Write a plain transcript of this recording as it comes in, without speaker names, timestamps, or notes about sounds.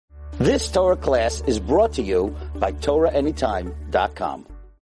This Torah class is brought to you by TorahAnytime.com.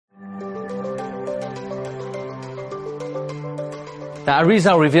 The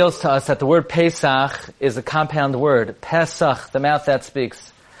Arizal reveals to us that the word Pesach is a compound word. Pesach, the mouth that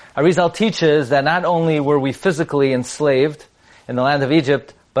speaks. Arizal teaches that not only were we physically enslaved in the land of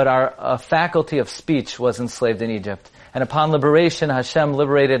Egypt, but our faculty of speech was enslaved in Egypt. And upon liberation, Hashem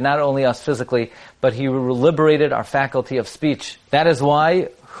liberated not only us physically, but He liberated our faculty of speech. That is why,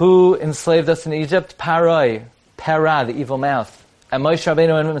 who enslaved us in Egypt? Paroi, Para, the evil mouth. And Moshe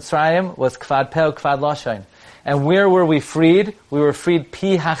Rabbeinu in Mitzrayim was Kvad Peh, Kvad Lashon. And where were we freed? We were freed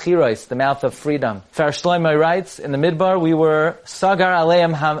Pi Hachiros, the mouth of freedom. Fer Shlomo writes, in the Midbar, we were Sagar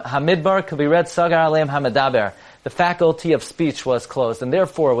Aleim HaMidbar, could be read Sagar Aleim HaMedaber. The faculty of speech was closed. And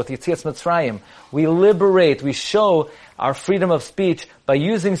therefore, with Yetzias Mitzrayim, we liberate, we show our freedom of speech by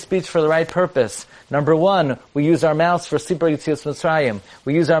using speech for the right purpose. Number one, we use our mouths for Sipur Yetzias Mitzrayim.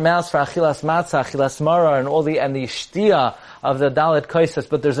 We use our mouths for Achilas Matzah, Achilas Mara, and the Shtia of the Dalet Koises.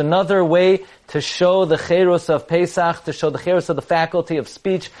 But there's another way to show the Cheros of Pesach, to show the Cheros of the faculty of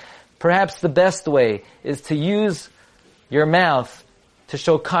speech. Perhaps the best way is to use your mouth to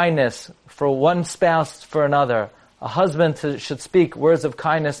show kindness for one spouse for another. A husband should speak words of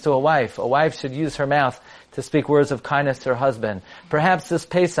kindness to a wife. A wife should use her mouth to speak words of kindness to her husband. Perhaps this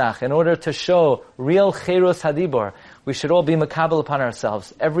Pesach, in order to show real Cheros Hadibor, we should all be makabel upon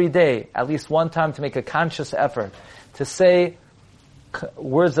ourselves every day, at least one time, to make a conscious effort to say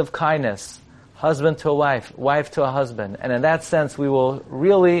words of kindness, husband to a wife, wife to a husband. And in that sense, we will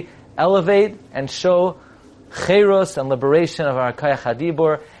really elevate and show Cheros and liberation of our Kayach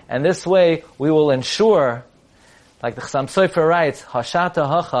Hadibor. And this way, we will ensure, like the Chassam Sofer writes, Hashata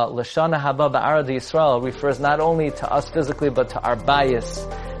Hacha Lashana Haba Ba'arad Yisrael refers not only to us physically, but to our bias.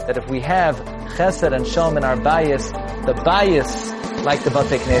 That if we have Chesed and Shalom in our bias, the bias, like the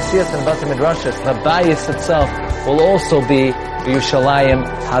Batei Knesias and Batei Midrashas, the bias itself will also be Yerushalayim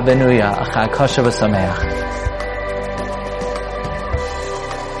Habenuya, a Chag Kosher V'Sameach.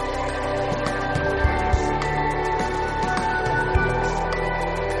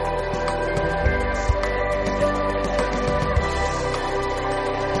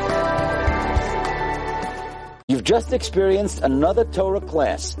 You've just experienced another Torah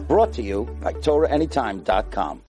class brought to you by TorahAnytime.com.